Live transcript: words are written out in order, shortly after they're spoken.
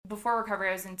before recovery,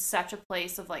 I was in such a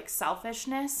place of like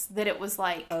selfishness that it was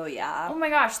like, oh yeah, oh my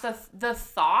gosh, the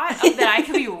thought of that I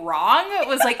could be wrong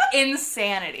was like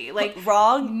insanity. Like,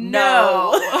 wrong?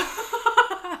 No.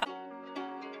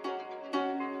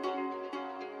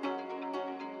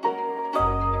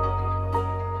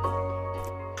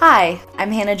 Hi,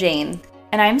 I'm Hannah Jane.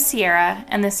 And I'm Sierra,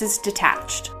 and this is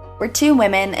Detached. We're two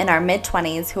women in our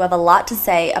mid-20s who have a lot to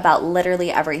say about literally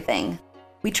everything.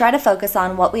 We try to focus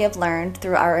on what we have learned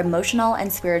through our emotional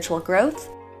and spiritual growth.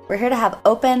 We're here to have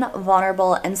open,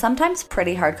 vulnerable, and sometimes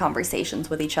pretty hard conversations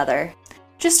with each other.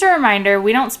 Just a reminder,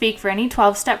 we don't speak for any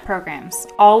 12-step programs.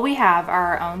 All we have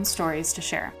are our own stories to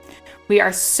share. We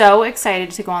are so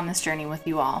excited to go on this journey with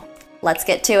you all. Let's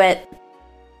get to it.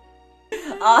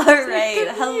 All right,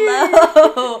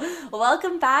 hello.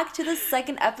 Welcome back to the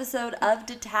second episode of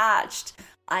Detached.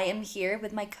 I am here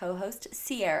with my co-host,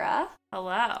 Sierra.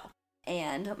 Hello.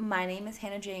 And my name is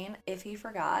Hannah Jane, if you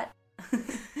forgot.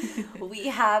 We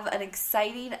have an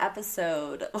exciting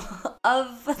episode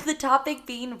of the topic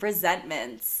being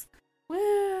resentments.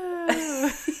 Woo!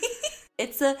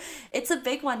 It's a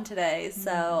big one today,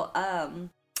 so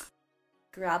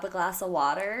grab a glass of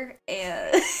water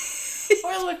and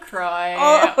or LaCroix,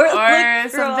 or LaCroix.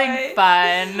 Something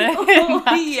fun. Oh,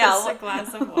 Not yeah, just a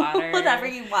glass of water. Whatever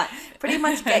you want. Pretty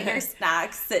much get your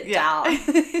snacks, sit down.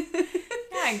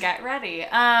 Yeah, get ready.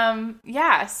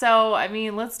 So I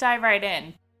mean, let's dive right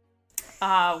in.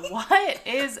 What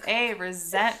is a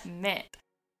resentment?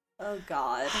 Oh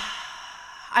God.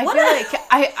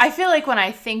 I feel like when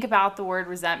I think about the word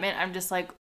resentment, I'm just like,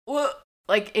 what?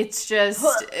 Like it's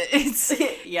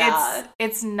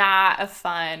not a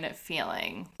fun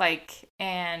feeling. Like,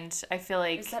 and I feel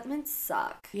like resentments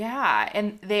suck. Yeah,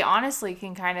 and they honestly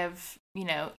can kind of,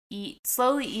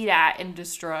 slowly eat at and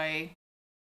destroy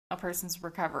a person's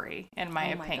recovery, in my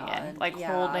opinion. God.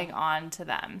 Holding on to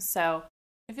them. So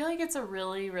I feel like it's a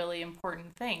really, really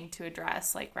important thing to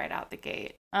address, like right out the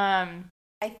gate. I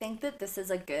think that this is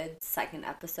a good second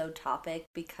episode topic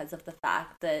because of the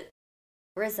fact that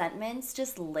resentments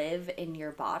just live in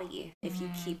your body if you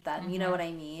keep them. You know what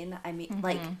I mean?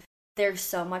 Like, there's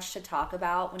so much to talk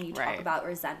about when you talk about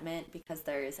resentment because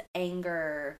there's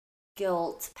anger,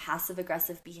 guilt,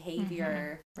 passive-aggressive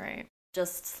behavior. Right.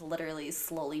 Just literally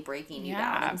slowly breaking you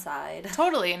down inside.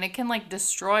 Totally. And it can,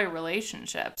 destroy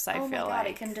relationships, I feel like. Oh, my God.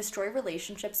 It can destroy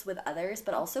relationships with others,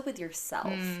 but also with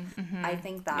yourself. I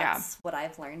think that's what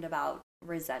I've learned about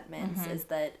resentments is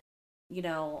that,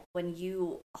 when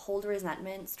you hold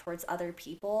resentments towards other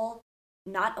people,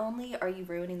 not only are you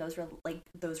ruining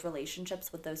those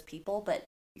relationships with those people, but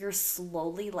you're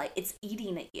slowly, it's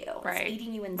eating at you. Right. It's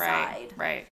eating you inside.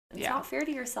 Right. It's not fair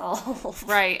to yourself.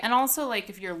 Right. And also,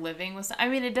 if you're living with...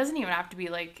 it doesn't even have to be,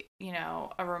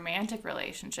 a romantic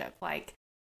relationship.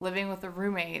 Living with a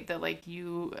roommate that,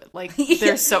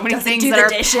 there's so many things that are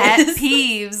pet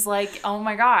peeves. Oh,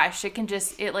 my gosh. It can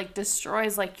just... It,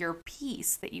 destroys, your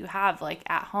peace that you have,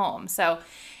 at home. So,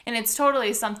 and it's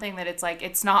totally something that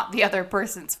it's not the other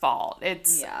person's fault.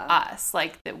 It's us.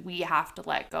 That we have to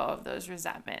let go of those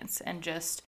resentments and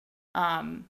just...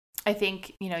 I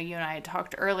think, you and I had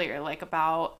talked earlier,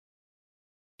 about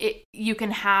it. You can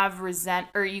have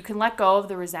you can let go of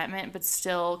the resentment, but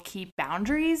still keep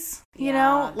boundaries, you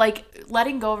know?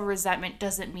 Letting go of a resentment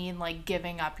doesn't mean,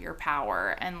 giving up your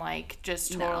power and,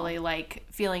 just totally,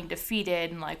 feeling defeated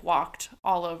and, walked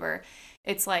all over.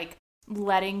 It's,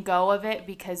 letting go of it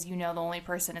because the only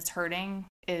person it's hurting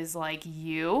is,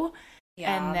 you.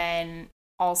 Yeah. And then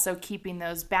also keeping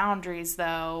those boundaries,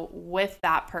 though, with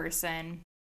that person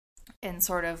and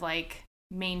sort of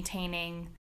maintaining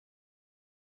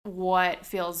what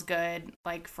feels good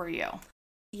for you.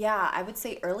 Yeah, I would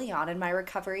say early on in my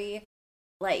recovery,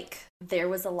 there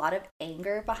was a lot of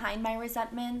anger behind my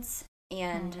resentments,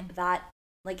 and that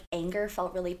anger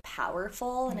felt really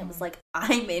powerful, and it was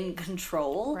I'm in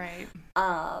control. Right.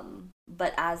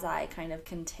 But as I kind of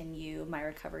continue my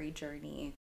recovery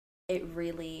journey,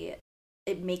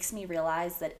 it makes me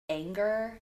realize that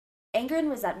anger and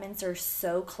resentments are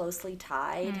so closely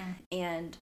tied,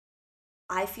 and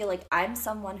I feel like I'm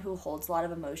someone who holds a lot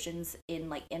of emotions in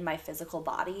my physical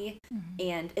body,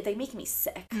 and they make me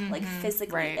sick,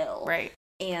 physically ill. Right.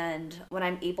 And when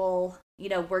I'm able,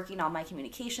 working on my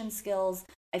communication skills,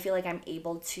 I feel like I'm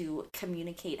able to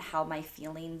communicate how my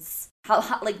feelings,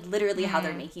 literally how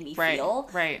they're making me feel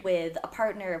with a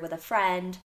partner, with a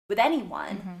friend, with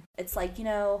anyone. It's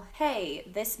hey,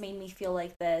 this made me feel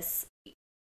like this.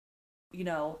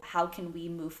 How can we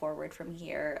move forward from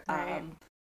here? Right.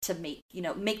 to make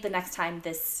the next time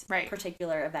this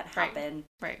particular event happen,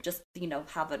 just,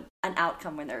 have an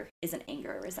outcome when there isn't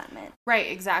anger or resentment. Right,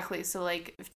 exactly. So,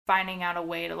 like, finding out a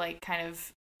way to, like, kind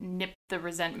of nip the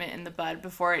resentment in the bud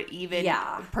before it even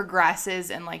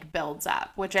progresses and, like, builds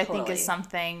up, which I think is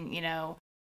something,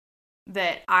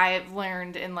 that I've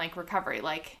learned in, like, recovery.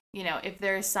 Like, if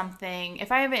there's something,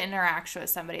 if I have an interaction with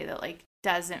somebody that, like,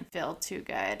 doesn't feel too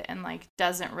good and, like,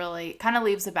 doesn't really, kind of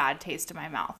leaves a bad taste in my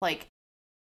mouth, like,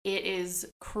 it is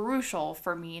crucial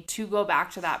for me to go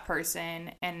back to that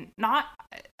person and not,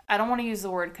 I don't want to use the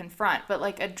word confront, but,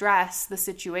 like, address the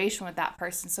situation with that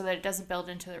person so that it doesn't build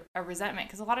into a resentment.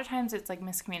 Because a lot of times it's, like,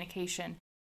 miscommunication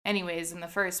anyways in the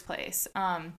first place.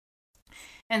 And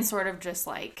sort of just,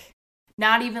 like,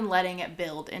 not even letting it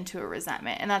build into a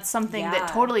resentment. And that's something that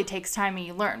totally takes time and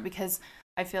you learn, because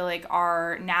I feel like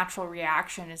our natural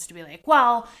reaction is to be like,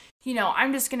 well,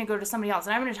 I'm just going to go to somebody else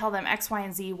and I'm going to tell them X, Y,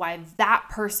 and Z why that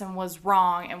person was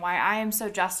wrong and why I am so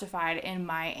justified in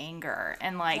my anger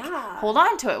and, like, hold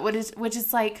on to it, which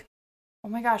is like, oh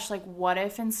my gosh, like, what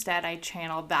if instead I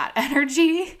channeled that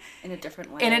energy in a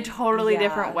different way, in a totally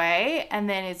different way, and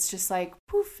then it's just like,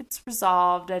 poof, it's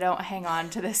resolved. I don't hang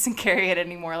on to this and carry it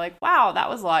anymore. Like, wow, that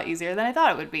was a lot easier than I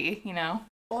thought it would be,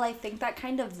 Well, I think that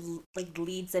kind of, like,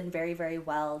 leads in very, very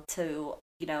well to,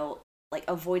 like,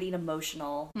 avoiding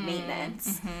emotional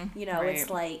maintenance. It's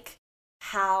like,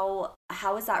 how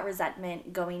is that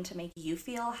resentment going to make you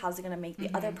feel? How's it going to make the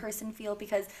other person feel?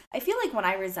 Because I feel like when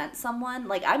I resent someone,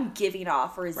 like, I'm giving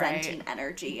off resenting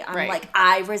energy. I'm like,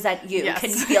 I resent you. Yes.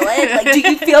 Can you feel it? Like, do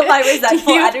you feel my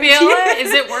resentful energy? Feel it?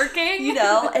 Is it working?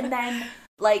 And then,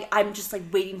 like, I'm just, like,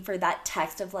 waiting for that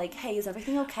text of, like, hey, is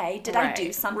everything okay? Did I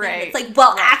do something? It's like,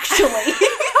 well, actually,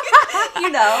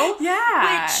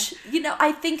 Yeah. Which,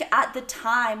 I think at the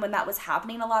time when that was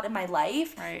happening a lot in my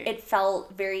life, it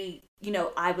felt very,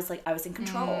 I was in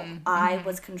control. Mm-hmm. I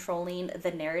was controlling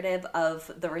the narrative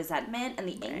of the resentment and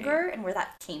the anger and where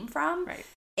that came from. Right.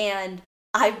 And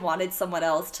I wanted someone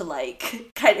else to,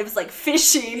 like, kind of, like,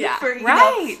 fishing for,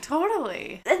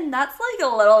 totally. And that's,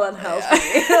 like, a little unhealthy.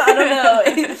 I don't know.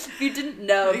 If you didn't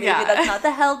know, maybe that's not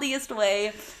the healthiest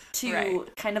way to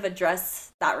kind of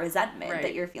address that resentment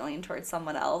that you're feeling towards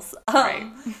someone else.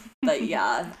 But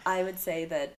yeah, I would say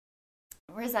that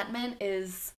resentment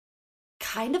is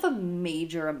kind of a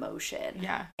major emotion.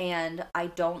 Yeah. And I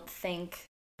don't think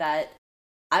that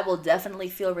I will definitely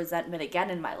feel resentment again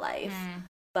in my life.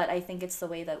 But I think it's the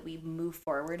way that we move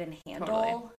forward and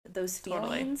handle those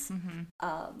feelings.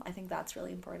 I think that's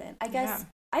really important. I guess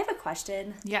I have a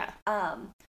question. Yeah.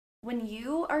 When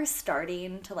you are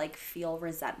starting to, like, feel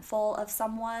resentful of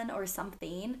someone or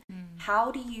something,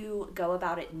 how do you go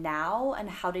about it now, and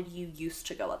how did you used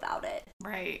to go about it?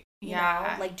 Right. You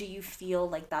know? Like, do you feel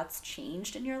like that's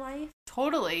changed in your life?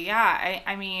 Totally. Yeah.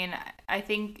 I mean, I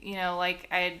think, like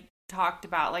I had talked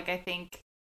about, like, I think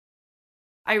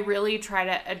I really try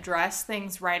to address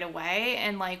things right away,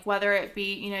 and, like, whether it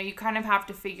be, you kind of have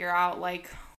to figure out,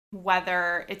 like,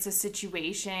 whether it's a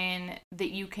situation that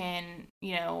you can,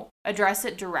 address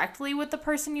it directly with the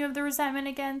person you have the resentment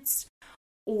against,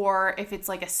 or if it's,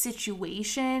 like, a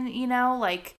situation,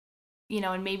 like,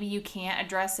 and maybe you can't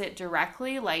address it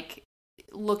directly, like,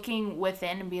 looking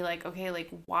within and be like, okay, like,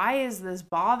 why is this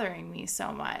bothering me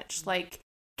so much? Like,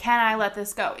 can I let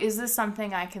this go? Is this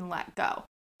something I can let go?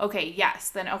 Okay, yes,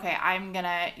 then okay, I'm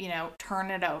gonna,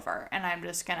 turn it over, and I'm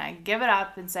just gonna give it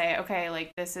up and say, okay,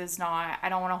 like, this is not, I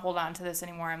don't want to hold on to this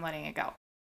anymore, I'm letting it go.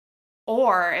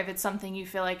 Or if it's something you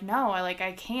feel like, no,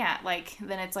 I can't, like,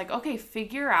 then it's like, okay,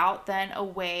 figure out then a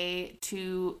way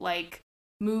to, like,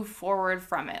 move forward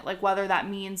from it. Like, whether that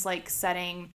means, like,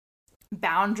 setting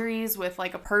boundaries with,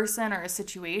 like, a person or a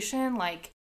situation, like,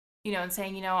 and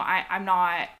saying,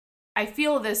 I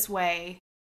feel this way,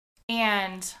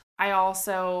 and I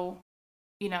also,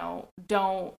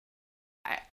 don't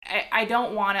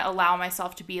want to allow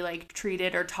myself to be, like,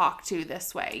 treated or talked to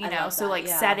this way, so, like,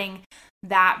 setting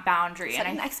that boundary.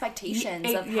 Setting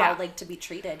expectations of how, like, to be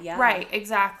treated, Right,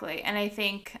 exactly. And I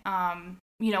think,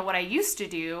 what I used to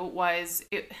do was,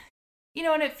 and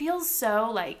it feels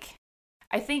so, like,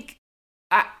 I think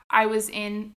I was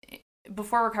in...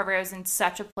 Before recovery, I was in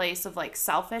such a place of, like,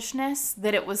 selfishness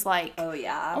that it was like,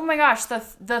 oh my gosh, the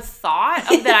thought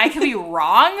of that I could be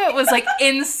wrong was, like,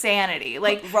 insanity.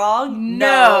 Like, wrong?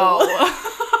 No.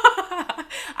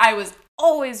 I was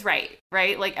always right?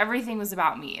 Like, everything was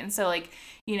about me. And so, like,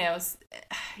 here's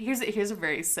a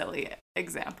very silly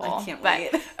example. I can't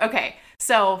wait. Okay,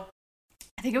 so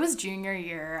I think it was junior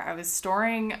year. I was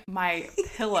storing my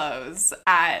pillows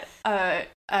at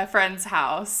a friend's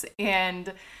house,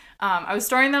 and I was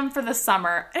storing them for the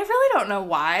summer. I really don't know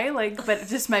why, like, but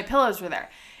just my pillows were there.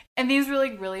 And these were,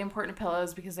 like, really important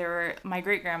pillows because they were my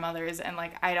great-grandmother's, and,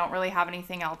 like, I don't really have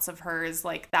anything else of hers,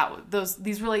 like,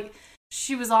 these were, like,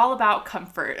 she was all about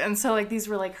comfort, and so, like, these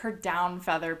were, like, her down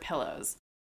feather pillows.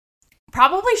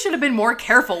 Probably should have been more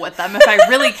careful with them if I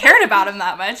really cared about them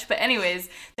that much, but anyways,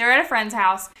 they were at a friend's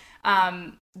house.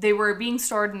 They were being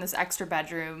stored in this extra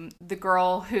bedroom. The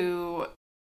girl who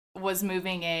was moved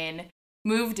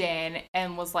in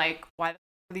and was like, why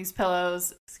these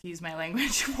pillows, excuse my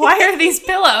language, why are these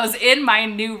pillows in my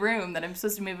new room that I'm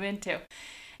supposed to move into?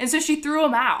 And so she threw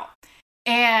them out.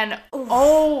 And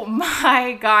oh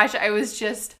my gosh, I was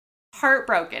just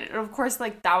heartbroken. And of course,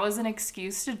 like, that was an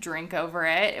excuse to drink over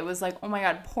it. It was like, oh my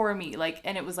God, poor me. Like,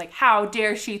 and it was like, how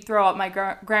dare she throw out my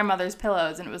grandmother's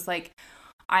pillows? And it was like,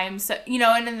 I am so,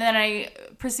 and then I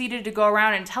proceeded to go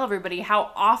around and tell everybody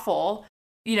how awful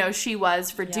she was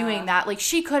for doing that. Like,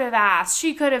 she could have asked,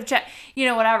 she could have checked,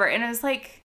 whatever. And it was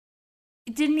like,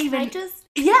 it didn't even.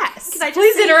 Yes. Can I just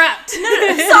please interrupt?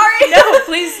 No, sorry. No,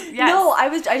 please. Yes. No,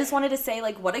 I just wanted to say,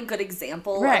 like, what a good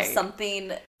example of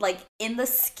something, like, in the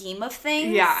scheme of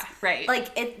things. Yeah, right.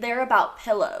 Like, they're about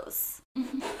pillows.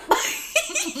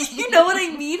 You know what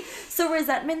I mean? So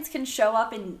resentments can show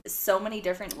up in so many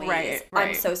different ways. Right.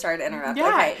 I'm so sorry to interrupt. Yeah.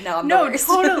 Okay, no, I'm no,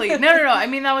 totally. No. I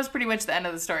mean, that was pretty much the end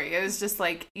of the story. It was just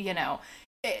like,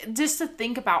 just to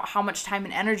think about how much time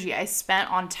and energy I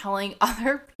spent on telling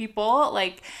other people,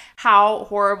 like, how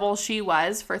horrible she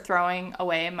was for throwing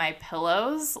away my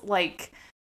pillows. Like,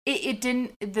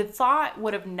 the thought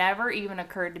would have never even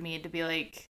occurred to me to be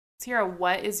like, Sierra,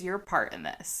 what is your part in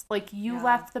this? Like, you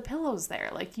left the pillows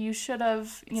there. Like, you should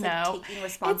have, taking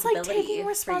responsibility. It's like taking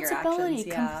responsibility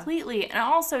completely. And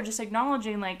also just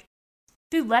acknowledging, like,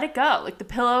 dude, let it go. Like, the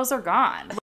pillows are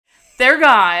gone. They're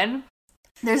gone.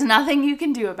 There's nothing you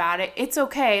can do about it. It's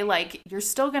okay. Like, you're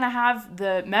still going to have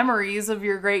the memories of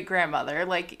your great-grandmother.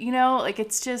 Like, like,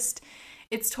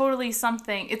 it's totally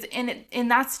something. It's in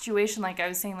that situation, like I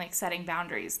was saying, like, setting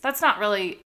boundaries. That's not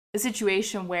really a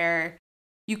situation where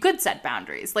you could set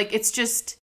boundaries. Like, it's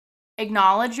just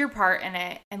acknowledge your part in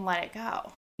it and let it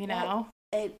go, Well,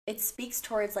 it speaks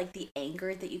towards, like, the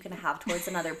anger that you can have towards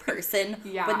another person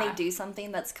when they do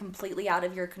something that's completely out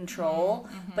of your control,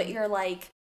 but you're like,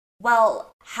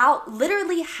 well, how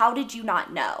did you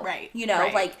not know? Right.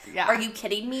 Are you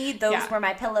kidding me? Those were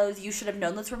my pillows. You should have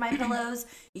known those were my pillows.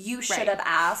 You should have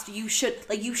asked. You should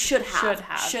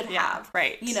have.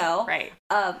 Right. Right.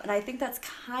 And I think that's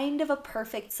kind of a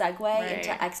perfect segue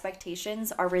into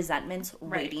expectations or resentments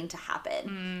waiting to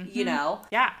happen. Mm-hmm.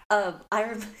 Yeah.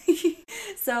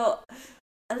 So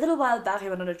a little while back, I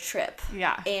went on a trip.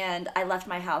 Yeah. And I left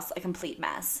my house a complete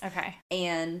mess. Okay.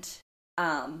 And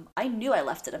I knew I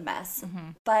left it a mess,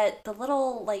 but the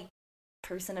little, like,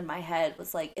 person in my head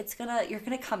was like, you're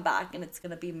gonna come back and it's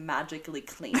gonna be magically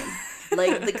clean.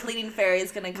 Like, the cleaning fairy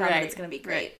is gonna come and it's gonna be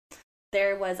great.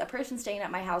 There was a person staying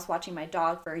at my house watching my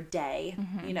dog for a day,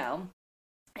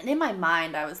 and in my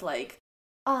mind I was like,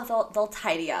 oh, they'll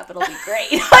tidy up, it'll be great.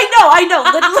 I know,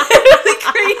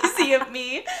 literally crazy of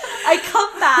me. I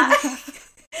come back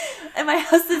and my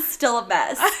house is still a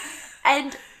mess,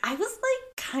 and I was,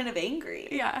 like, kind of angry.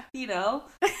 Yeah.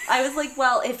 I was like,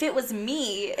 well, if it was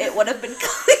me, it would have been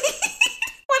clean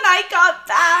when I got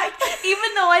back,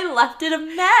 even though I left it a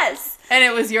mess. And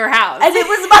it was your house. And it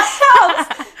was my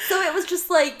house. So it was just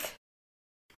like,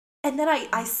 and then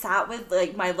I sat with,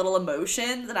 like, my little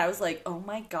emotions, and I was like, oh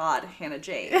my God, Hannah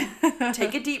Jane,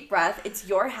 take a deep breath. It's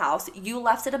your house. You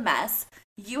left it a mess.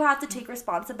 You have to take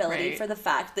responsibility for the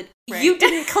fact that you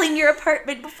didn't clean your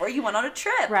apartment before you went on a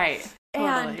trip. Right.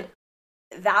 Totally. And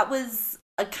that was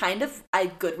a kind of a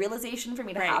good realization for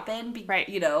me to happen.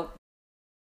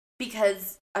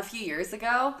 Because a few years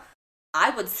ago, I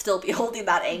would still be holding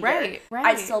that anger. Right.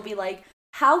 I'd still be like,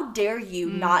 how dare you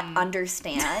not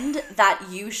understand that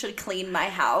you should clean my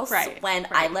house when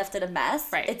I left it a mess?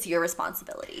 Right. It's your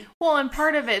responsibility. Well, and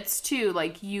part of it's, too,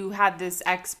 like, you had this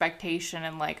expectation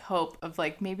and, like, hope of,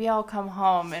 like, maybe I'll come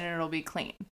home and it'll be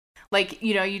clean. Like,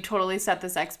 you totally set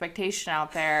this expectation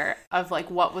out there of, like,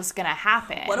 what was going to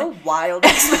happen. What a wild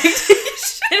expectation.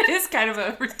 It is kind of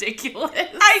a ridiculous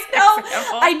example.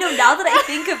 I know. Now that I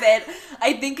think of it,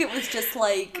 I think it was just,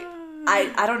 like,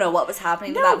 I don't know what was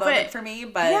happening in that moment for me,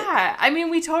 but... Yeah, I mean,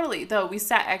 we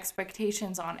set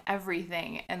expectations on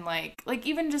everything, and, like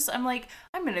even just, I'm like,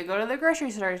 I'm going to go to the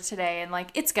grocery store today, and,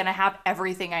 like, it's going to have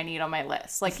everything I need on my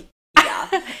list. Like... Yeah.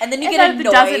 And then you get annoyed.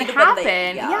 It doesn't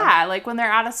happen. Like when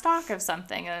they're out of stock of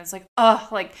something and it's like, oh,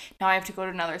 like now I have to go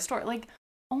to another store. Like,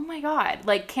 oh my God.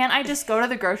 Like, can't I just go to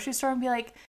the grocery store and be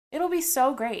like, it'll be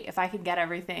so great if I can get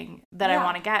everything that I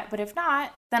want to get. But if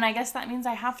not, then I guess that means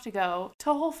I have to go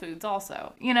to Whole Foods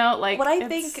also. You know, like what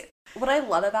I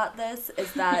love about this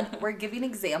is that we're giving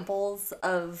examples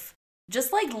of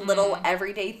just like little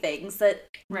everyday things that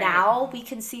now we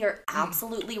can see are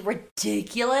absolutely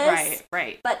ridiculous.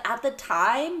 Right. But at the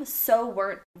time, so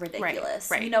weren't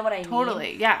ridiculous. Right. You know what I mean?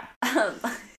 Totally, yeah.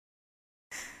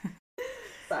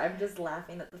 So I'm just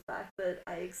laughing at the fact that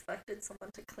I expected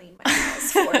someone to clean my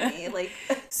house for me. Like,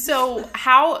 so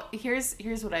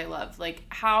here's what I love. Like,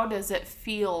 how does it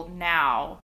feel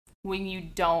now when you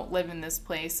don't live in this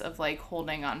place of like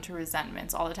holding on to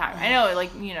resentments all the time? I know,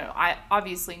 like, you know, I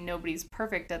obviously nobody's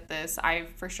perfect at this. I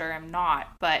for sure am not,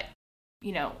 but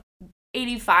you know,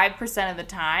 85% of the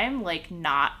time, like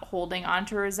not holding on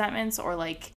to resentments or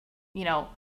like, you know,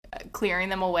 clearing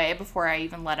them away before I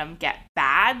even let them get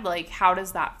bad. Like, how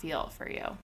does that feel for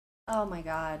you? Oh my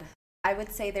God. I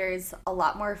would say there's a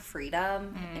lot more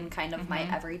freedom in kind of my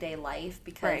everyday life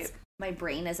because my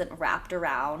brain isn't wrapped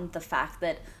around the fact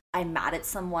that I'm mad at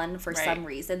someone for some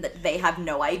reason that they have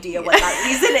no idea what that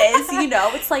reason is, you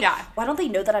know? It's like, why don't they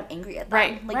know that I'm angry at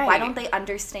them? Like, why don't they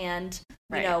understand,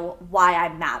 you know, why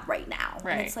I'm mad right now?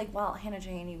 And it's like, well, Hannah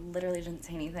Jane, you literally didn't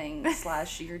say anything,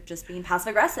 / you're just being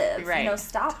passive-aggressive. You know,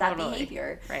 stop that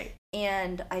behavior.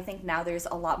 And I think now there's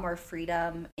a lot more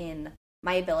freedom in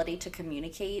my ability to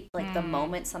communicate, like the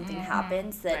moment something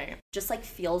happens that just like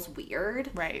feels weird.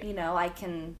 You know, I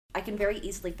can very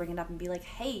easily bring it up and be like,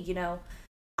 hey, you know,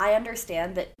 I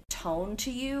understand that tone to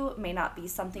you may not be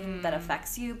something that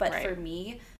affects you, but for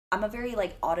me, I'm a very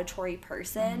like auditory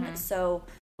person. So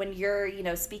when you're, you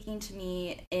know, speaking to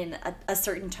me in a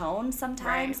certain tone,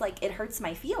 sometimes like it hurts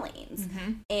my feelings.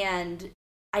 And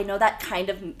I know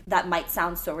that might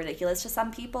sound so ridiculous to some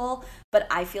people, but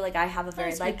I feel like I have a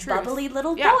very like bubbly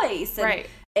little voice. And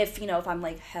if, you know, if I'm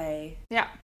like, hey,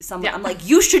 I'm like,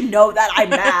 you should know that I'm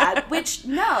mad, which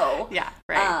no.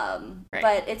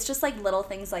 But it's just like little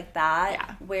things like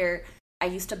that where I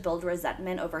used to build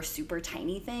resentment over super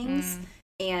tiny things.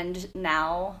 And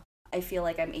now I feel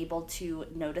like I'm able to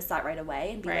notice that right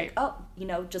away and be like, oh, you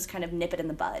know, just kind of nip it in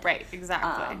the bud.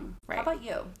 Exactly. How about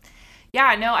you?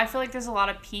 Yeah, no, I feel like there's a lot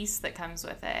of peace that comes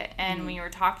with it. And when you were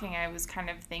talking, I was kind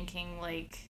of thinking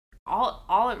like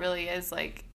all it really is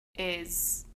like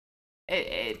is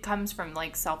it comes from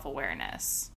like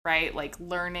self-awareness, right? Like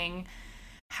learning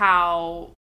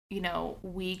how, you know,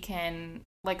 we can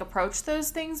like approach those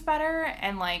things better,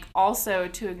 and like also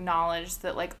to acknowledge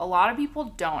that like a lot of people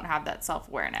don't have that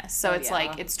self-awareness. So it's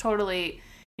like it's totally,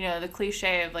 you know, the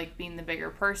cliche of like being the bigger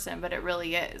person, but it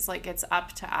really is like it's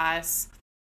up to us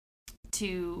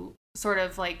to sort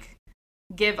of like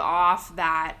give off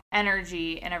that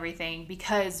energy and everything,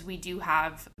 because we do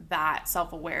have that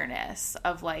self-awareness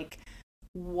of like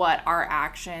what our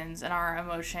actions and our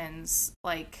emotions,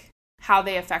 like how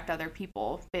they affect other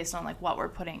people based on like what we're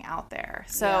putting out there.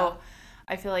 So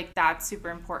I feel like that's super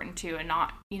important too, and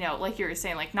not, you know, like you were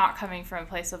saying, like not coming from a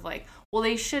place of like, well,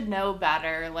 they should know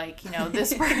better, like, you know,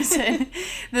 this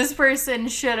person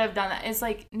should have done that. It's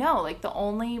like, no, like the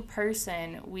only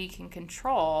person we can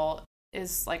control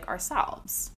is like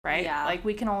ourselves, right? Like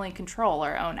we can only control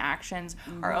our own actions,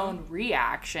 our own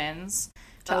reactions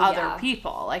to other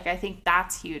people. Like I think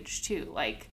that's huge too,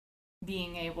 like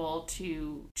being able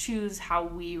to choose how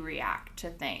we react to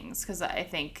things, because I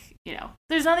think, you know,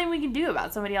 there's nothing we can do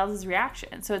about somebody else's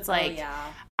reaction. So it's like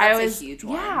that's a huge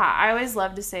one. I always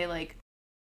love to say like,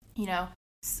 you know,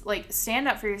 like stand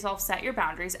up for yourself, set your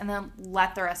boundaries, and then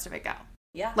let the rest of it go.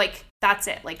 Like that's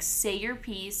it. Like say your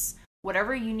piece,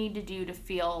 whatever you need to do to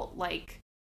feel like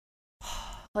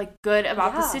good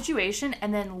about the situation,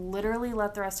 and then literally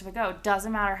let the rest of it go.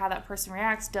 Doesn't matter how that person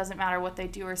reacts, doesn't matter what they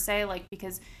do or say, like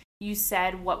because you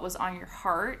said what was on your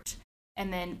heart,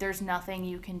 and then there's nothing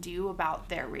you can do about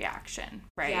their reaction,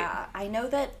 right? Yeah, I know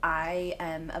that I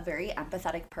am a very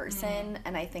empathetic person,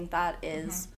 and I think that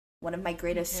is one of my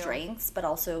greatest strengths, but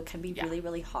also can be really,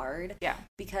 really hard.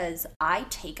 Because I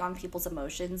take on people's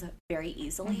emotions very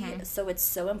easily. So it's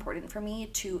so important for me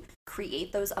to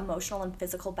create those emotional and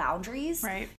physical boundaries.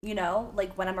 You know,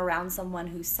 like when I'm around someone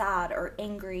who's sad or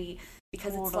angry,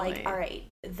 because it's like, all right,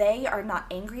 they are not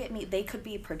angry at me. They could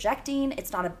be projecting.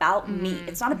 It's not about me.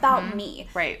 It's not about me.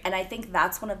 And I think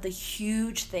that's one of the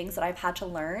huge things that I've had to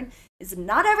learn is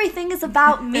not everything is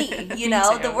about me. You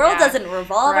know, the world doesn't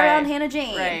revolve around Hannah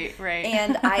Jane.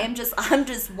 And I'm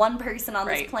just one person on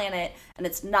this planet, and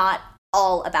it's not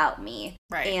all about me.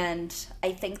 And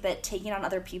I think that taking on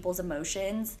other people's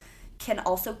emotions can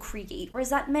also create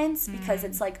resentments, because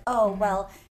it's like, oh, well,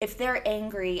 if they're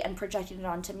angry and projecting it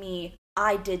onto me,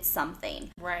 I did something.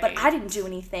 Right. But I didn't do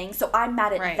anything, so I'm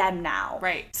mad at them now.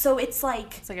 Right. So it's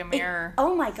like... It's like a mirror.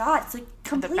 Oh my God. It's like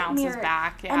complete mirror. That bounces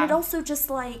back, yeah. And it also just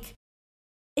like...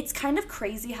 It's kind of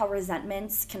crazy how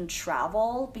resentments can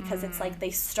travel because it's like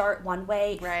they start one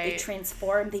way, they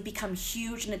transform, they become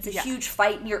huge, and it's a huge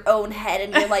fight in your own head,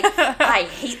 and you're like, I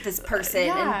hate this person.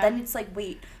 And then it's like,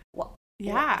 wait, what?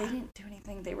 Yeah. They didn't do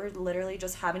anything. They were literally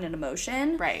just having an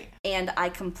emotion. Right. And I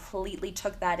completely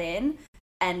took that in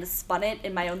and spun it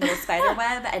in my own little spider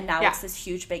web, and now it's this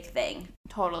huge big thing.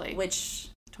 Totally. Which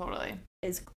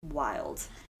is wild.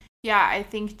 Yeah, I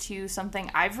think, too,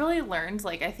 something I've really learned,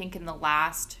 like, I think in the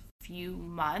last few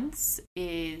months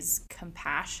is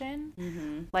compassion.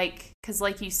 Mm-hmm. Like, because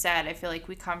like you said, I feel like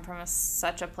we come from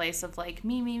such a place of, like,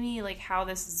 me, like, how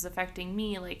this is affecting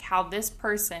me, like, how this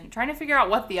person, trying to figure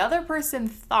out what the other person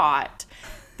thought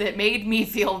that made me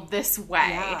feel this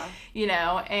way, you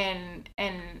know? And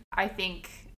I think...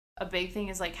 a big thing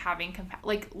is, like, having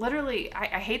like, literally,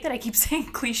 I hate that I keep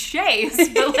saying cliches,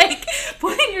 but, like,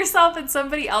 putting yourself in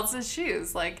somebody else's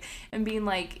shoes, like, and being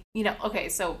like, you know, okay,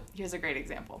 so here's a great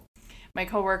example. My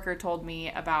coworker told me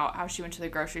about how she went to the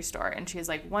grocery store, and she has,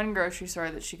 like, one grocery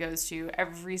store that she goes to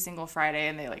every single Friday,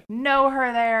 and they, like, know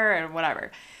her there and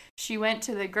whatever. She went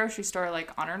to the grocery store,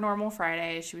 like, on her normal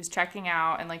Friday. She was checking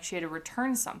out, and, like, she had to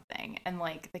return something, and,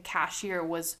 like, the cashier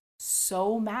was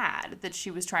so mad that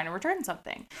she was trying to return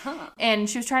something. And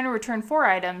she was trying to return 4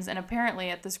 items, and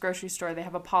apparently at this grocery store they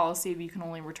have a policy of you can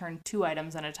only return 2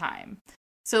 items at a time.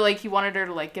 So, like, he wanted her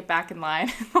to, like, get back in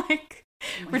line and, like,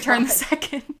 return the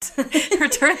second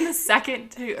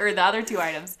or the other 2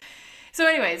 items. So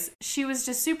anyways, she was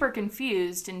just super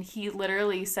confused, and he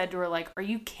literally said to her, like, are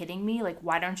you kidding me? Like,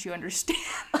 why don't you understand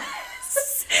this?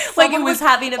 Like, it was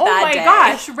having a bad day. Oh my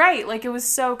gosh, right. Like, it was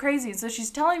so crazy. So she's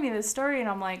telling me this story, and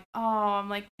I'm like,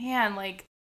 man, like,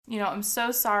 you know, I'm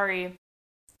so sorry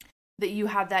that you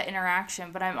had that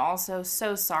interaction, but I'm also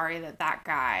so sorry that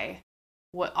guy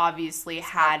obviously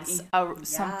had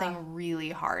something really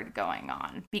hard going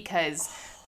on, because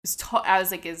I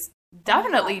was like, it's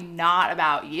definitely not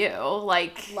about you.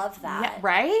 Like, love that. Yeah,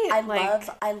 right?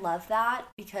 I love that,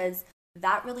 because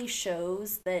that really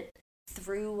shows that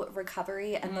through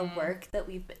recovery and the work that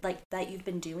we've we've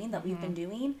been doing,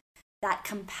 that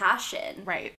compassion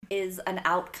is an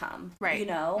outcome, you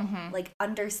know, like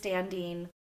understanding,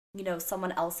 you know,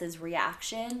 someone else's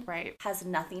reaction has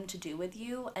nothing to do with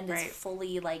you and is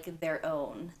fully like their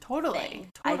own thing.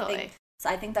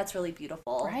 I think that's really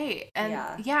beautiful. Right. And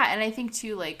and I think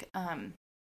too, like,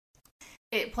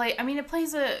 it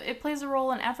plays a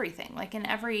role in everything, like in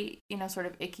every, you know, sort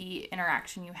of icky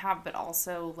interaction you have, but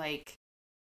also, like,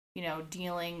 you know,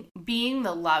 being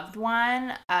the loved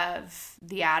one of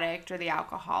the addict or the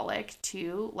alcoholic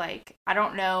too. Like, I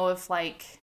don't know if, like,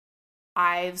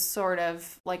 I've sort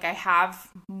of, like, I have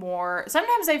more,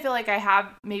 sometimes I feel like I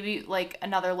have maybe, like,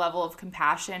 another level of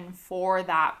compassion for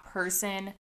that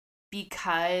person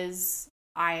because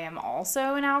I am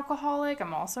also an alcoholic,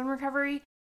 I'm also in recovery,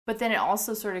 but then it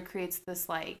also sort of creates this,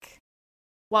 like,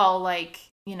 well, like,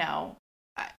 you know,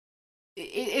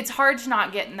 it's hard to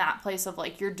not get in that place of,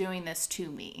 like, you're doing this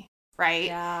to me, right?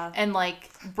 Yeah. And, like,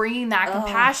 bringing that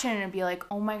compassion and be like,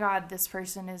 oh my God, this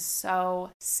person is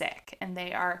so sick and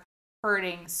they are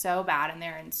hurting so bad and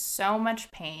they're in so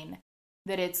much pain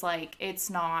that it's like, it's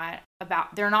not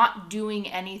about, they're not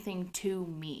doing anything to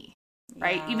me,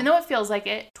 right? Yeah. Even though it feels like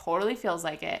it, totally feels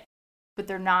like it, but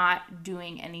they're not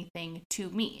doing anything to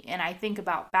me. And I think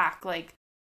about back, like,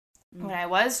 when I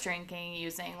was drinking,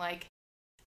 using, like,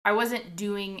 I wasn't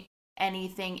doing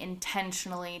anything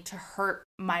intentionally to hurt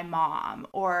my mom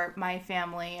or my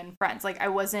family and friends. Like, I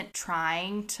wasn't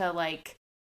trying to, like,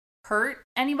 hurt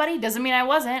anybody. Doesn't mean I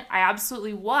wasn't. I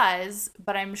absolutely was,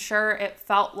 but I'm sure it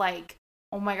felt like,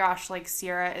 oh my gosh, like,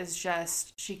 Sierra is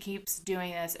just, she keeps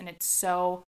doing this and it's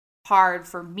so hard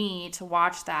for me to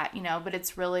watch that, you know, but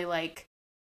it's really like,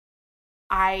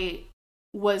 I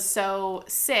was so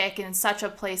sick in such a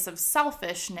place of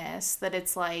selfishness that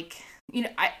it's like, you know,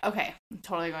 I'm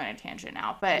totally going on a tangent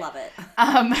now, but love it.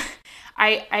 I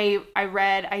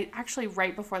actually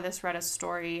right before this read a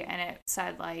story and it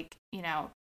said, like, you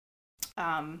know,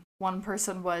 one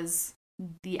person was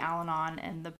the Al-Anon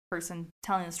and the person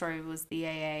telling the story was the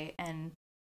AA, and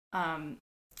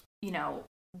you know,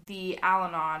 the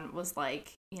Al-Anon was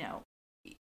like, you know,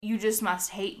 you just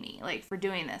must hate me, like, for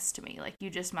doing this to me, like, you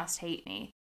just must hate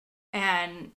me.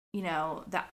 And, you know,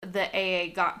 the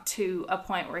AA got to a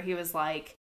point where he was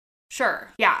like, sure,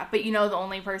 yeah, but, you know, the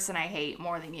only person I hate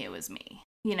more than you is me,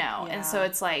 you know? Yeah. And so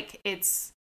it's like,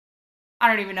 I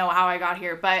don't even know how I got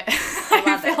here, but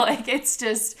I feel like it's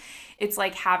it's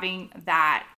like having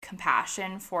that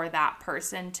compassion for that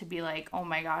person to be like, oh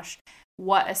my gosh,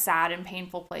 what a sad and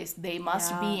painful place they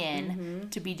must be in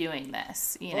to be doing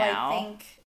this, you know?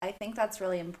 I think that's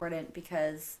really important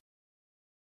because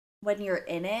when you're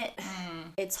in it,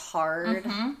 it's hard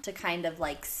to kind of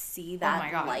like see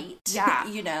that light,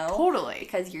 you know? Totally.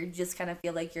 Because you just kind of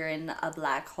feel like you're in a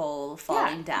black hole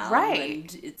falling down.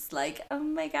 Right. And it's like, oh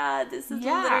my God, this is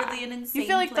literally an insane You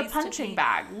feel like place the punching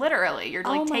bag, literally. You're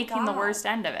like taking the worst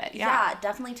end of it. Yeah,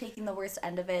 definitely taking the worst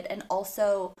end of it. And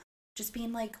also just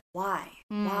being like, why?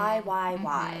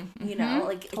 Why? You know,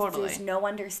 like there's no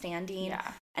understanding.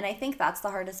 Yeah. And I think that's the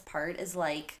hardest part is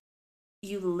like,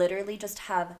 you literally just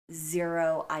have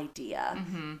zero idea.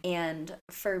 And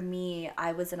for me,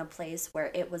 I was in a place where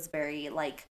it was very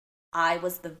like, I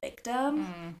was the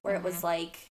victim, where it was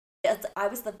like, I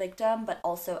was the victim, but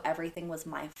also everything was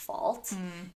my fault.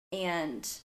 And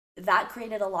that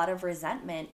created a lot of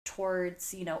resentment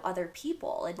towards, you know, other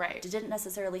people. It didn't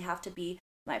necessarily have to be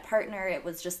my partner. It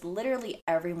was just literally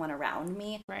everyone around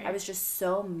me. I was just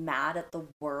so mad at the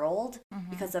world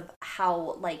because of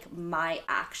how like my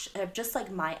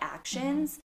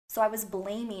actions. So I was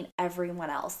blaming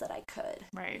everyone else that I could,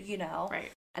 you know?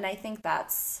 And I think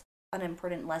that's an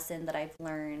important lesson that I've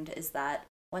learned is that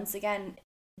once again,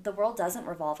 the world doesn't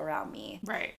revolve around me.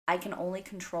 I can only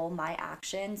control my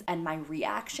actions and my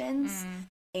reactions.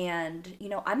 And, you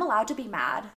know, I'm allowed to be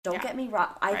mad. Don't get me wrong.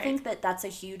 I think that that's a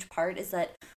huge part is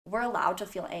that we're allowed to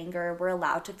feel anger. We're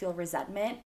allowed to feel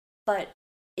resentment. But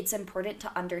it's important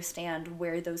to understand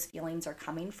where those feelings are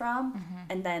coming from.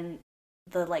 And then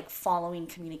the, like, following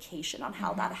communication on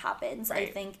how that happens. I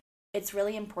think it's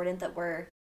really important that we're,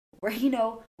 you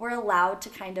know, we're allowed to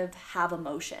kind of have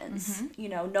emotions. You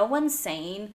know, no one's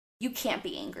saying you can't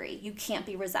be angry. You can't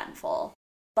be resentful.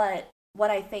 But what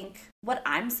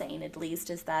I'm saying at least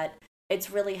is that it's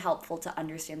really helpful to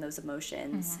understand those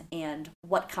emotions and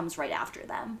what comes right after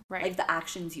them. Like the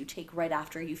actions you take right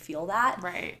after you feel that.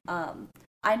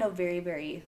 I know very,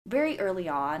 very, very early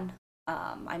on,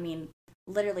 I mean,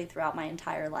 literally throughout my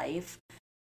entire life,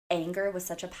 anger was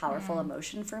such a powerful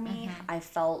emotion for me. I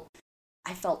felt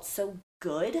so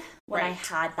good when I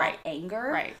had that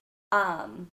anger.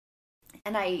 And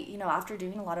I, you know, after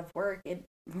doing a lot of work, it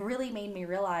really made me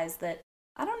realize that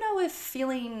I don't know if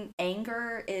feeling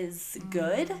anger is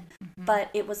good, but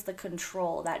it was the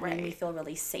control that made me feel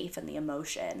really safe in the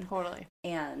emotion.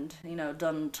 And, you know,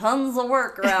 done tons of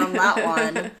work around that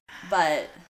one. But,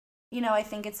 you know, I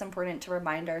think it's important to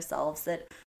remind ourselves that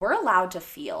we're allowed to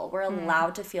feel. We're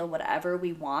allowed to feel whatever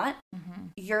we want.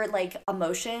 Your, like,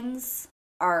 emotions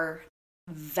are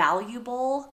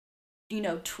valuable, you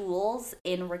know, tools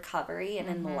in recovery and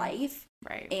in life.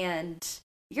 And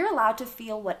you're allowed to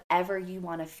feel whatever you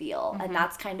want to feel. And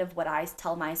that's kind of what I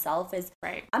tell myself is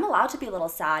I'm allowed to be a little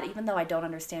sad, even though I don't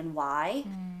understand why,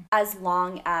 as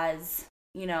long as,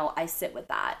 you know, I sit with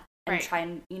that and try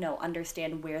and, you know,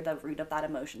 understand where the root of that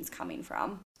emotion's coming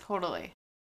from.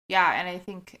 Yeah. And I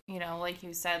think, you know, like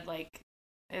you said, like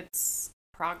it's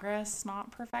progress,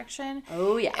 not perfection.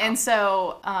 And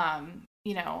so,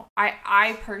 you know,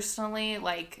 I personally,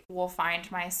 like, will find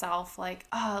myself, like,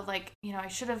 oh, like, you know, I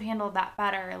should have handled that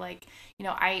better. Like, you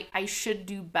know, I should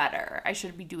do better. I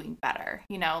should be doing better.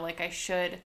 You know, like, I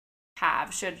should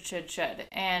have, should.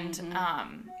 And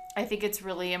I think it's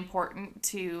really important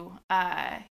to,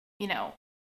 you know,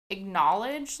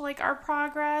 acknowledge, like, our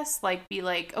progress. Like, be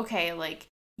like, okay, like,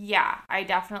 yeah, I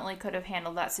definitely could have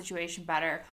handled that situation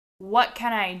better. What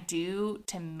can I do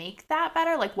to make that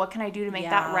better? Like, what can I do to make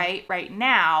that right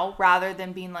now, rather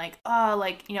than being like, oh,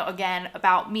 like, you know, again,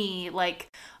 about me, like,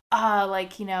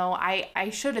 you know, I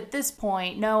should at this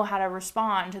point know how to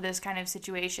respond to this kind of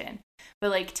situation. But,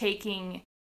 like, taking,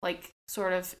 like,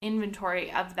 sort of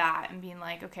inventory of that and being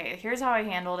like, okay, here's how I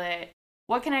handled it.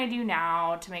 What can I do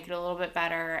now to make it a little bit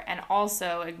better? And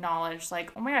also acknowledge,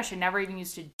 like, oh my gosh, I never even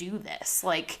used to do this.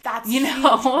 Like, that's you huge.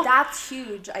 know, That's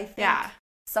huge. I think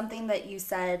something that you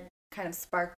said kind of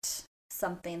sparked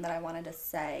something that I wanted to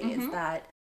say is that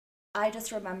I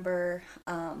just remember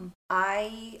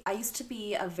I used to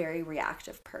be a very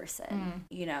reactive person,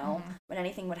 you know, when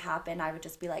anything would happen, I would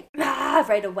just be like, ah,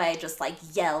 right away, just like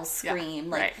yell, scream.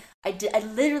 Like I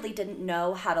literally didn't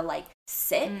know how to like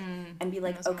sit and be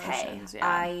like, okay,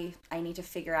 I need to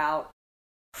figure out,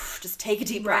 just take a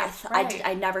deep breath.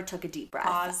 I never took a deep breath.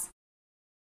 Pause.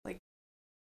 Like,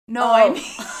 no, I mean...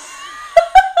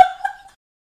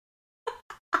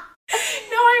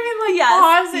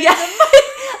 pausing.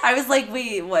 I was like,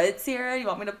 wait, what, Sierra? You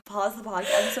want me to pause the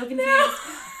podcast? I'm so confused.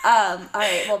 All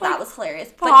right, well, that was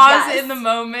hilarious. Pause in the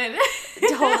moment.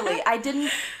 Totally. I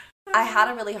didn't I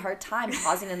had a really hard time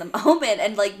pausing in the moment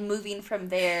and like moving from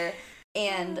there.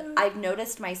 And I've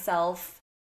noticed myself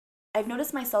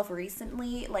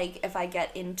recently, like if I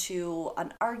get into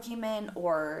an argument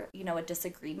or, you know, a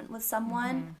disagreement with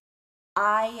someone,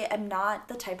 I am not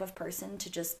the type of person to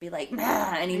just be like,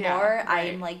 meh, anymore. I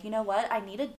am like, you know what? I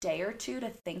need a day or two to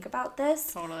think about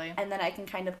this. Totally. And then I can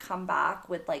kind of come back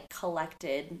with like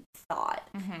collected thought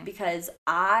because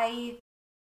I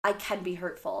can be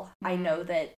hurtful. I know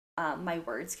that my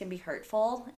words can be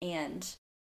hurtful, and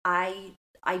I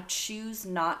choose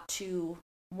not to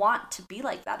want to be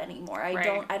like that anymore.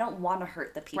 I don't want to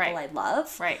hurt the people I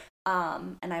love. Right.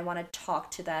 And I want to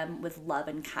talk to them with love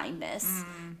and kindness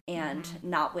and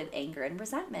not with anger and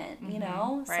resentment, you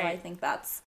know? Right. So I think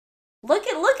that's look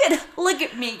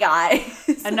at me,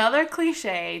 guys. Another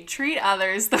cliche, treat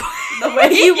others the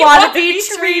way you want to be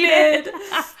treated.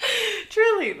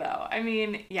 Truly though. I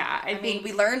mean, yeah, I mean,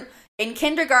 we learn in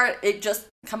kindergarten, it just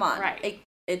come on. Right.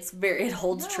 It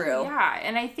holds true. Yeah,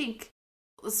 and I think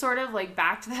sort of like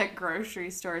back to that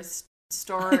grocery store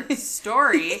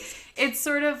story, it's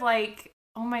sort of like,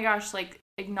 oh my gosh, like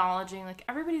acknowledging like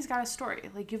everybody's got a story.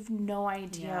 Like you have no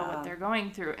idea what they're going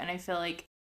through. And I feel like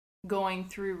going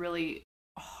through really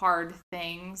hard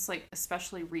things, like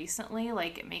especially recently,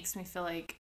 like it makes me feel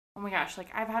like, oh my gosh, like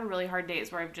I've had really hard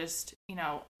days where I've just, you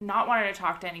know, not wanted to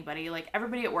talk to anybody. Like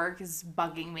everybody at work is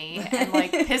bugging me and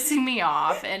like pissing me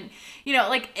off. And, you know,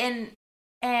 like, and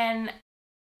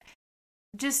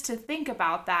just to think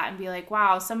about that and be like,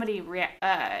 wow, somebody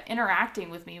interacting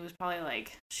with me was probably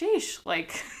like, sheesh,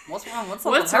 like, what's wrong with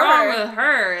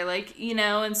her? Like, you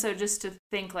know, and so just to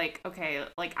think like, okay,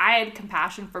 like I had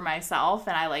compassion for myself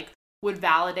and I like would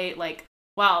validate like,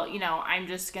 well, you know, I'm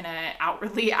just gonna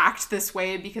outwardly act this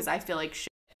way because I feel like shit,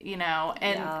 you know,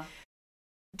 and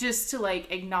just to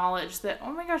like acknowledge that,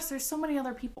 oh my gosh, there's so many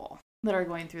other people that are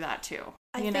going through that too,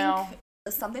 you know?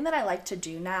 Something that I like to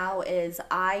do now is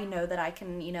I know that I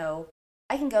can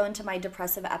go into my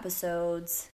depressive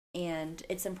episodes, and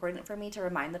it's important for me to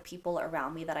remind the people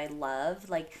around me that I love,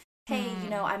 like, hey, you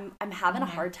know, I'm having a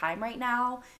hard time right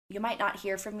now. You might not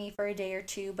hear from me for a day or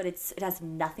two, but it has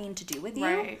nothing to do with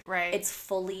you. Right. It's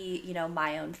fully, you know,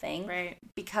 my own thing. Right.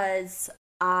 Because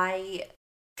I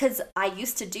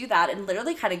used to do that and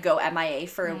literally kind of go MIA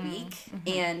for a week,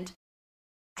 and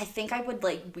I think I would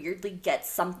like weirdly get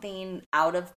something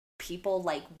out of people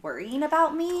like worrying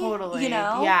about me. Totally. You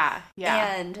know? Yeah.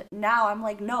 And now I'm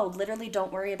like, no, literally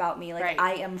don't worry about me. Like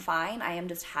I am fine. I am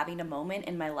just having a moment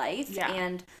in my life. Yeah.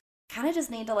 And kind of just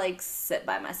need to like sit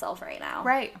by myself right now.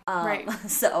 Right.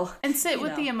 So. And sit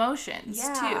with the emotions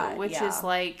too, which is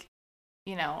like,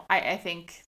 you know, I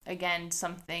think again,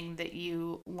 something that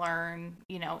you learn,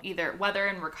 you know, either whether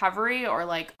in recovery or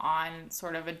like on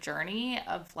sort of a journey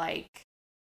of like,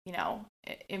 you know,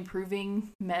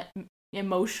 improving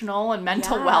emotional and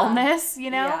mental wellness,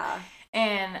 you know? Yeah.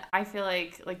 And I feel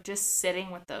like just sitting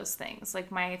with those things,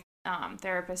 like my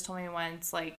therapist told me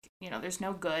once, like, you know, there's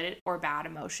no good or bad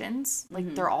emotions.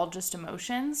 Like they're all just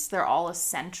emotions. They're all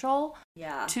essential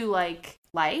to like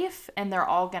life, and they're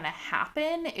all going to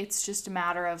happen. It's just a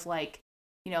matter of like,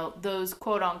 you know, those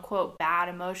quote unquote bad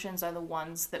emotions are the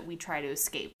ones that we try to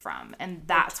escape from. And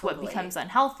that's what becomes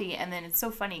unhealthy. And then it's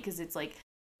so funny because it's like,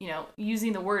 you know,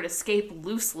 using the word escape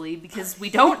loosely because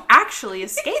we don't actually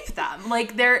escape them.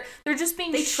 Like they're just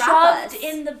being shoved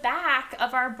in the back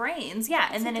of our brains. Yeah.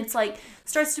 And then it's like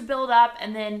starts to build up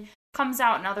and then comes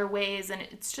out in other ways. And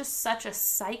it's just such a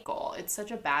cycle. It's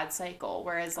such a bad cycle.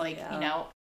 Whereas like, you know,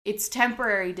 it's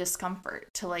temporary discomfort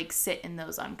to like sit in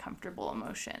those uncomfortable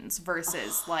emotions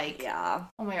versus oh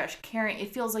my gosh,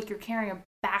 it feels like you're carrying a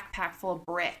backpack full of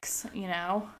bricks, you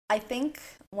know? I think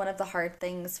one of the hard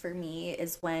things for me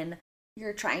is when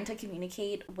you're trying to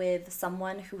communicate with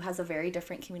someone who has a very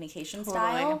different communication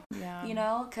style, you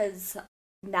know? Because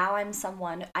now I'm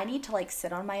someone, I need to like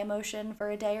sit on my emotion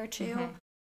for a day or two.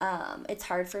 It's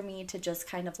hard for me to just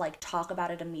kind of like talk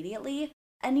about it immediately.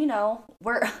 And, you know,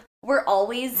 we're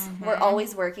always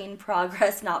working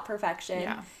progress, not perfection.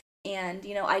 Yeah. And,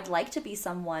 you know, I'd like to be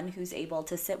someone who's able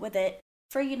to sit with it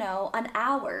for, you know, an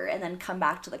hour and then come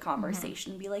back to the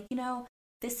conversation and be like, you know,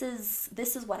 this is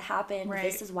what happened. Right.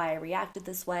 This is why I reacted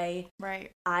this way. Right.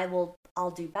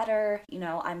 I'll do better. You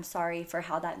know, I'm sorry for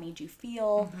how that made you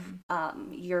feel.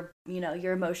 Your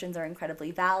emotions are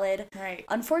incredibly valid. Right.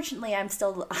 Unfortunately, I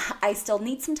still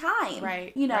need some time.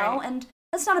 Right. You know, and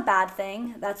that's not a bad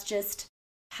thing. That's just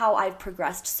how I've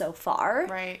progressed so far.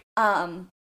 Right.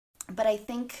 But I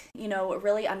think, you know,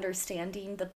 really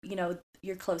understanding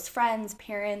your close friends,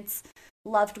 parents,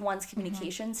 loved ones'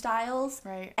 communication styles,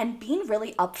 and being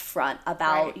really upfront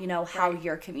about, you know, how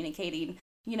you're communicating.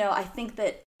 I think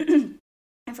that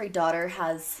every daughter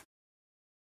has,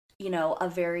 a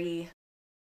very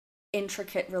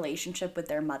intricate relationship with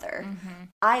their mother. Mm-hmm.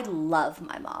 I love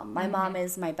my mom. My mm-hmm. mom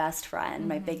is my best friend,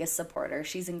 my mm-hmm. biggest supporter.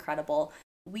 She's incredible.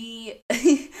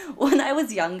 When I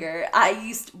was younger, I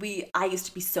used to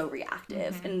be so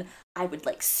reactive, mm-hmm. and I would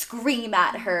like scream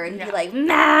at her and yeah. be like,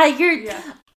 "Nah,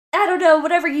 I don't know,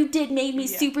 whatever you did made me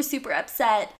super, super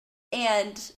upset."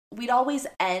 And we'd always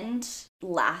end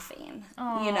laughing,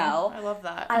 I love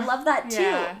that. I love that too.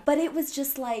 Yeah. But it was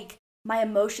just like, my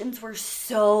emotions were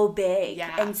so big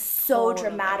and so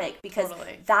dramatic because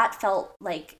that felt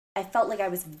like, I felt like I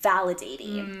was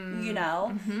validating,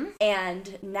 mm-hmm.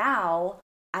 And now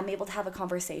I'm able to have a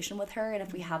conversation with her, and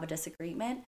if we have a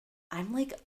disagreement, I'm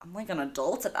like an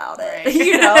adult about it.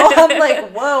 Right. I'm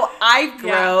like, whoa, I've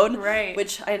grown, right.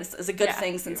 which is a good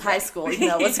thing since high school. It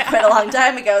was quite a long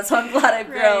time ago, so I'm glad I've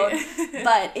grown.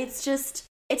 But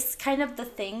it's kind of the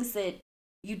things that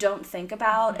you don't think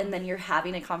about, mm-hmm. and then you're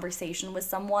having a conversation with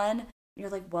someone, and you're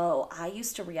like, whoa, I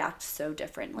used to react so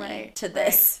differently to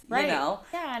this, Yeah,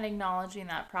 and acknowledging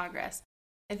that progress.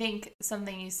 I think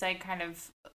something you said kind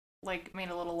of like made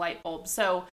a little light bulb.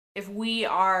 So if we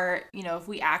are, if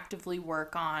we actively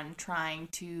work on trying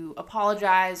to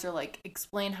apologize or like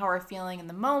explain how we're feeling in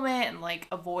the moment and like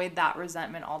avoid that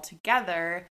resentment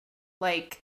altogether,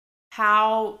 like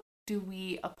how do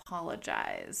we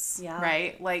apologize? Yeah.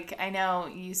 Right? Like, I know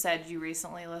you said you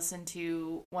recently listened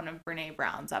to one of Brene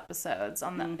Brown's episodes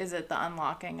on the, is it the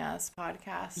Unlocking Us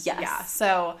podcast? Yes. Yeah.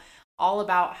 So all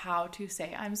about how to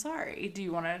say I'm sorry. Do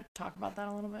you want to talk about that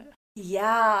a little bit?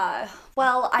 Yeah.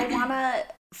 Well, I want to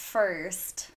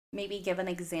first maybe give an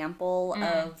example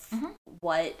of mm-hmm.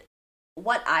 what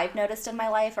I've noticed in my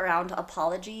life around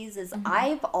apologies is mm-hmm.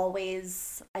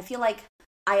 I feel like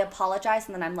I apologize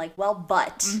and then I'm like, well,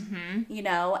 but, mm-hmm.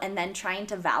 And then trying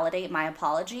to validate my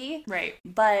apology. Right.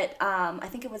 But I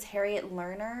think it was Harriet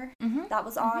Lerner mm-hmm. that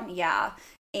was on. Mm-hmm. Yeah.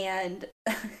 And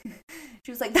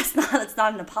she was like, that's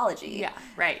not an apology. Yeah,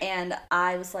 right. And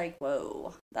I was like,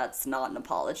 whoa, that's not an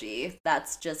apology.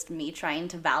 That's just me trying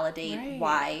to validate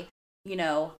why,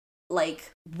 why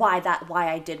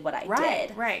I did what I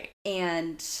did. Right.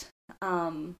 And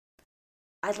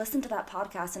I listened to that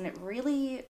podcast, and it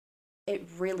really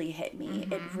hit me.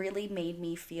 Mm-hmm. It really made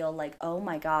me feel like, oh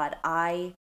my God,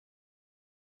 I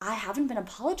haven't been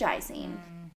apologizing.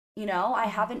 I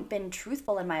haven't been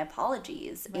truthful in my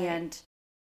apologies. Right. And,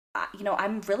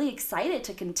 I'm really excited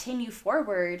to continue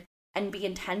forward and be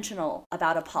intentional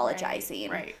about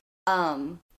apologizing. Right.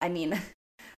 I mean,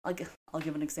 I'll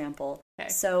give an example. Okay.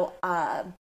 So,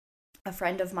 a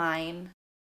friend of mine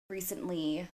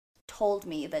recently told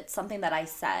me that something that I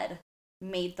said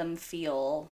made them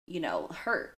feel,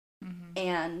 hurt. Mm-hmm.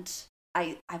 And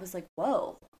I was like,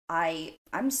 whoa,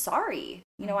 I'm sorry.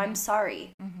 Mm-hmm. I'm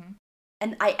sorry. Mm-hmm.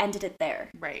 And I ended it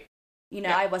there. Right.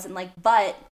 I wasn't like,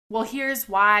 but. Well, here's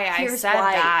why I said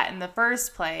that in the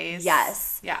first place.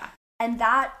 Yes. Yeah. And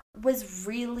that was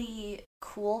really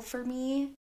cool for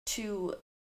me to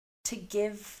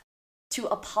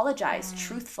apologize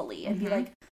truthfully and be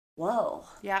like, whoa.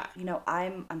 Yeah.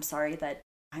 I'm sorry that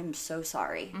I'm so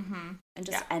sorry. Mm-hmm. And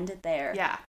just end it there.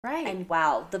 Yeah. Right. And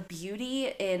wow, the beauty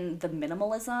in the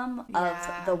minimalism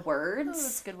of the words. Oh,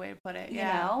 that's a good way to put it.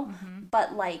 Mm-hmm.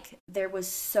 But like, there was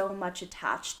so much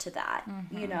attached to that,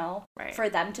 right. For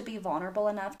them to be vulnerable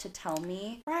enough to tell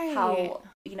me how,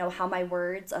 how my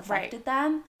words affected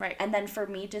them. Right. And then for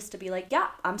me just to be like, yeah,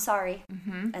 I'm sorry.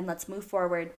 Mm-hmm. And let's move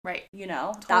forward. Right.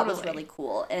 That was really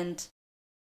cool. And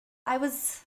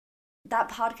that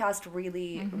podcast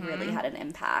really had an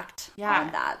impact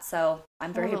on that. So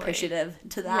I'm very appreciative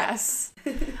to that. Yes.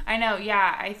 I know.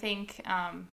 Yeah. I think,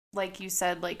 like you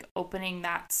said, like opening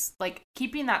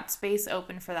keeping that space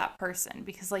open for that person,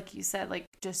 because like you said, like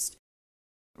just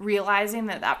realizing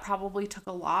that probably took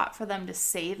a lot for them to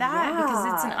say that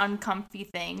because it's an uncomfy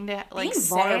thing to like being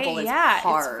say. Vulnerable is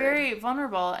hard. It's very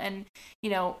vulnerable. And,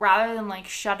 rather than like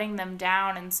shutting them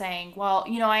down and saying, well,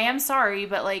 I am sorry,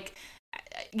 but like,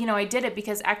 I did it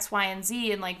because X, Y, and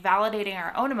Z, and like validating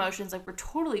our own emotions, like we're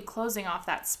totally closing off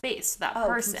that space to that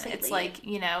person. Completely. It's like,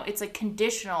 it's a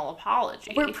conditional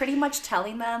apology. We're pretty much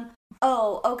telling them,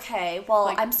 oh, okay, well,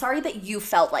 like, I'm sorry that you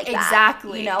felt like that.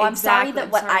 Exactly. I'm sorry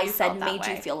that what I said made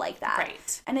you feel like that.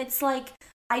 Right. And it's like,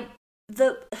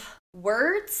 the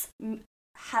words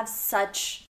have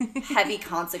such heavy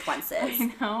consequences.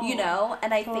 I know.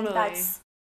 And I think that's,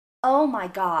 oh my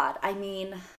God. I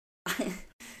mean,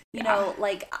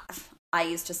 like I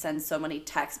used to send so many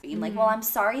texts being like, well, I'm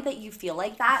sorry that you feel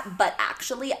like that, but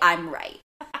actually I'm right.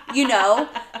 You know,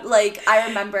 like I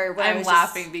remember when I'm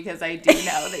laughing because I do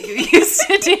know that you used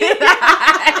to do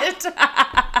that.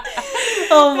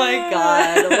 Oh my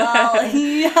God. Well,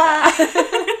 yeah.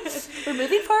 We're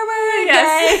moving forward.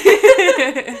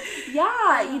 Yes.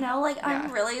 Yeah, you know, like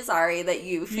I'm really sorry that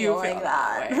you feel like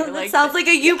that. That like, sounds like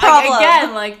a you problem.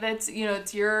 Again, like that's, you know,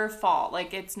 it's your fault.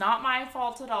 Like it's not my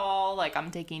fault at all. Like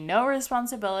I'm taking no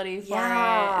responsibility for it.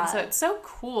 And so it's so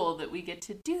cool that we get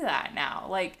to do that now.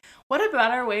 Like what a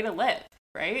better way to live,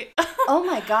 right? Oh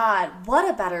my God, what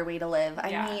a better way to live.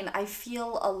 I mean, I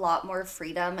feel a lot more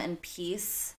freedom and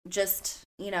peace just,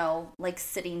 you know, like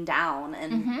sitting down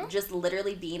and just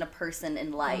literally being a person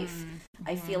in life.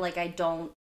 I feel like I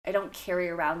don't carry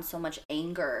around so much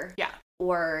anger. Yeah.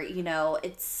 Or, you know,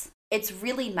 it's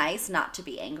really nice not to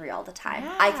be angry all the time.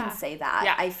 Yeah. I can say that.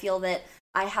 Yeah. I feel that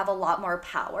I have a lot more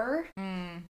power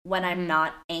when I'm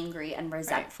not angry and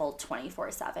resentful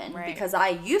 24/7. Right. Because I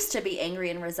used to be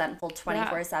angry and resentful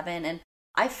 24/7 and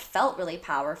I felt really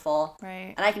powerful.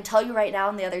 Right. And I can tell you right now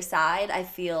on the other side, I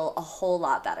feel a whole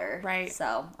lot better. Right.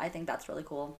 So I think that's really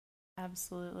cool.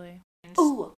 Absolutely.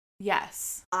 Ooh.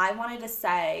 Yes. I wanted to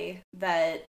say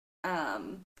that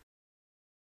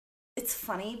it's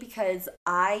funny because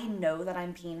I know that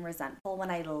I'm being resentful when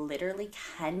I literally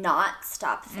cannot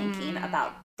stop thinking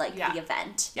about like the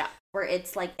event. Yeah. Where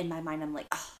it's like in my mind I'm like,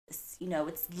 oh, this, you know,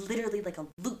 it's literally like a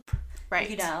loop. Right.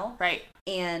 You know? Right.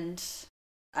 And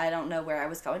I don't know where I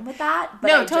was going with that. But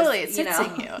no, totally. It sits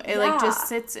in you. It like just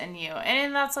sits in you.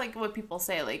 And that's like what people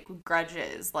say, like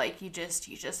grudges. Like you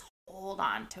just hold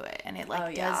on to it. And it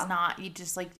like does not, you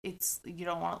just like, you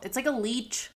don't want, it's like a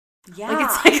leech. Yeah. Like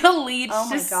it's like a leech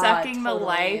just sucking the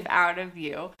life out of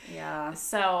you. Yeah.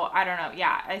 So I don't know.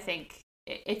 Yeah. I think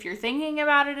if you're thinking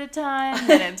about it a ton,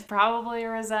 then it's probably a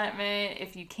resentment.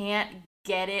 If you can't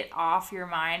get it off your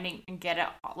mind and get it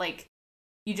like,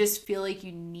 you just feel like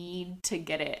you need to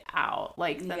get it out,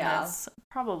 like then that's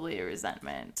probably a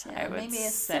resentment. Yeah, I would maybe say.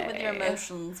 Sit with your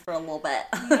emotions for a little bit.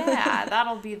 Yeah,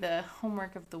 that'll be the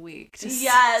homework of the week. Just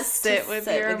sit with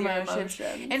your emotions.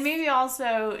 And maybe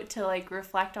also to like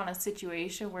reflect on a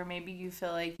situation where maybe you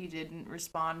feel like you didn't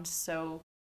respond so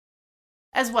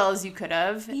as well as you could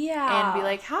have. Yeah. And be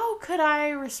like, how could I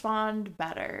respond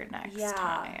better next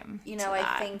time? You know,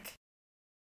 I think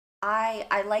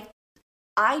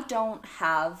I don't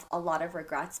have a lot of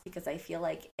regrets because I feel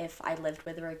like if I lived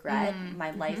with regret,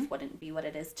 my life wouldn't be what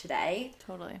it is today.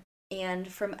 Totally. And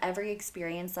from every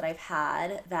experience that I've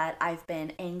had that I've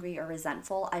been angry or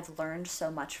resentful, I've learned so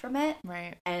much from it.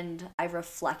 Right. And I've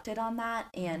reflected on that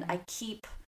and I keep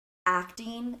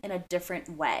acting in a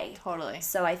different way. Totally.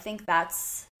 So I think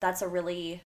that's a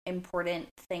really important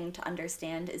thing to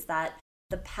understand is that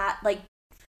like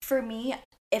for me,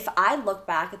 if I look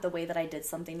back at the way that I did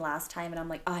something last time and I'm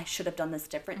like, oh, I should have done this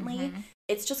differently,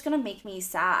 it's just going to make me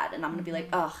sad. And I'm going to be like,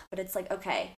 ugh, but it's like,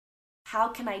 okay, how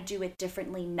can I do it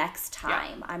differently next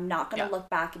time? Yeah. I'm not going to look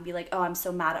back and be like, oh, I'm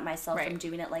so mad at myself from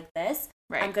doing it like this.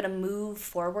 Right. I'm going to move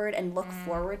forward and look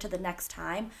forward to the next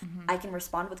time. I can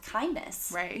respond with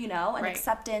kindness, you know, and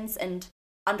acceptance and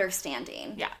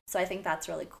understanding. Yeah. So I think that's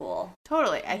really cool.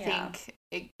 Totally. I think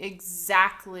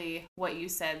exactly what you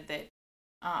said that,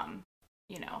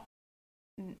 you know,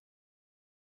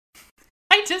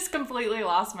 I just completely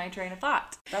lost my train of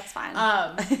thought. That's fine.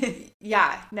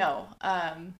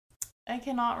 I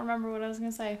cannot remember what I was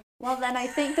going to say. Well, then I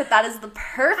think that is the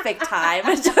perfect time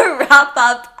to wrap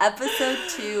up episode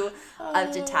 2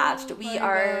 of Detached.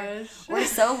 We're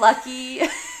so lucky.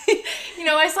 You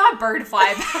know, I saw a bird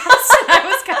fly past and I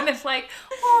was kind of like,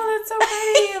 oh, that's so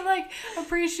pretty, and like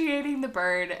appreciating the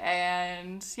bird.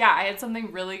 And yeah, I had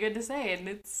something really good to say and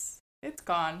it's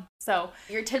gone. So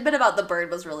your tidbit about the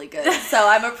bird was really good. So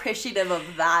I'm appreciative of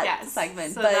that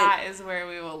segment. So that is where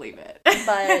we will leave it.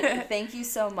 But thank you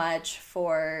so much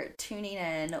for tuning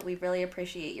in. We really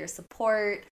appreciate your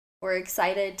support. We're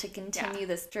excited to continue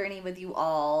this journey with you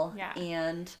all. Yeah.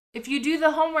 And if you do the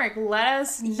homework, let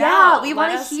us know. Yeah, we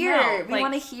want to hear. We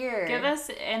want to hear. Give us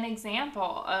an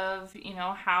example of, you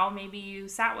know, how maybe you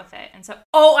sat with it. And so,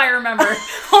 oh, I remember.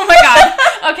 Oh my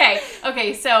God.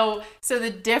 Okay. So the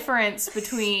difference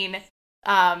between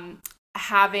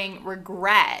having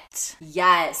regret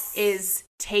is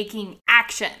taking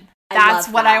action. That's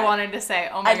what I wanted to say.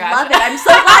 Oh my gosh. I love it. I'm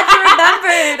so glad you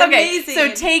remembered. Okay,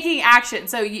 so taking action.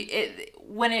 So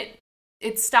when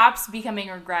it stops becoming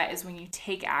regret is when you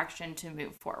take action to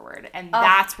move forward. And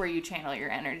that's where you channel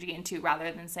your energy into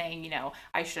rather than saying, you know,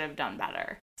 I should have done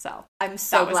better. So I'm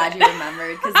so glad you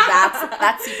remembered, because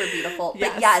that's super beautiful.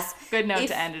 Yes. But yes, good note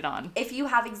to end it on. If you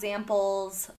have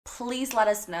examples, please let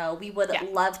us know. We would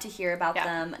love to hear about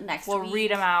them next week. We'll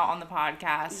read them out on the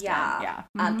podcast. Yeah.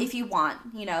 If you want,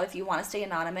 if you want to stay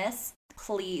anonymous,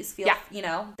 please feel,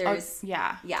 there's...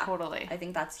 totally. I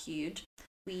think that's huge.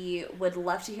 We would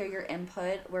love to hear your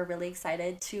input. We're really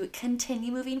excited to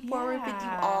continue moving forward with you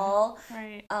all.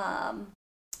 Right.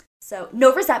 So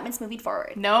no resentments moving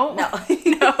forward. No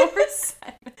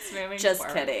resentments moving forward. Just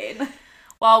kidding.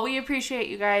 Well, we appreciate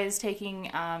you guys taking,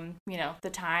 the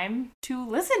time to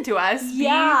listen to us be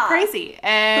crazy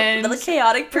and a little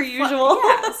chaotic per usual.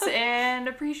 Yes, and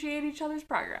appreciate each other's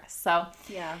progress. So,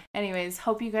 yeah. Anyways,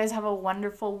 hope you guys have a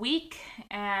wonderful week,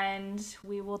 and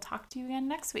we will talk to you again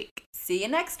next week. See you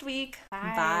next week.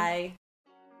 Bye. Bye.